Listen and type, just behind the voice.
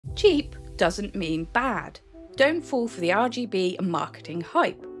Cheap doesn't mean bad. Don't fall for the RGB and marketing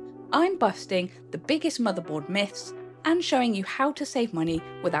hype. I'm busting the biggest motherboard myths and showing you how to save money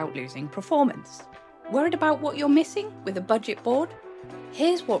without losing performance. Worried about what you're missing with a budget board?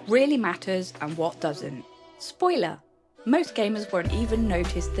 Here's what really matters and what doesn't. Spoiler, most gamers won't even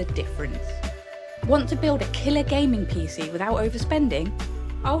notice the difference. Want to build a killer gaming PC without overspending?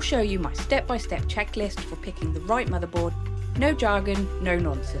 I'll show you my step-by-step checklist for picking the right motherboard. No jargon, no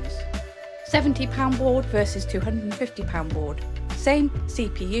nonsense. £70 board versus £250 board. Same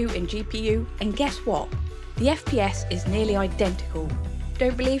CPU and GPU, and guess what? The FPS is nearly identical.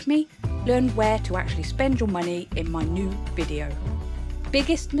 Don't believe me? Learn where to actually spend your money in my new video.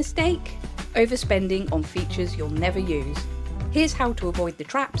 Biggest mistake? Overspending on features you'll never use. Here's how to avoid the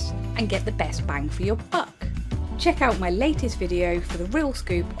traps and get the best bang for your buck. Check out my latest video for the real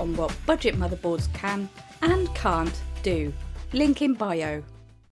scoop on what budget motherboards can and can't do. Link in bio.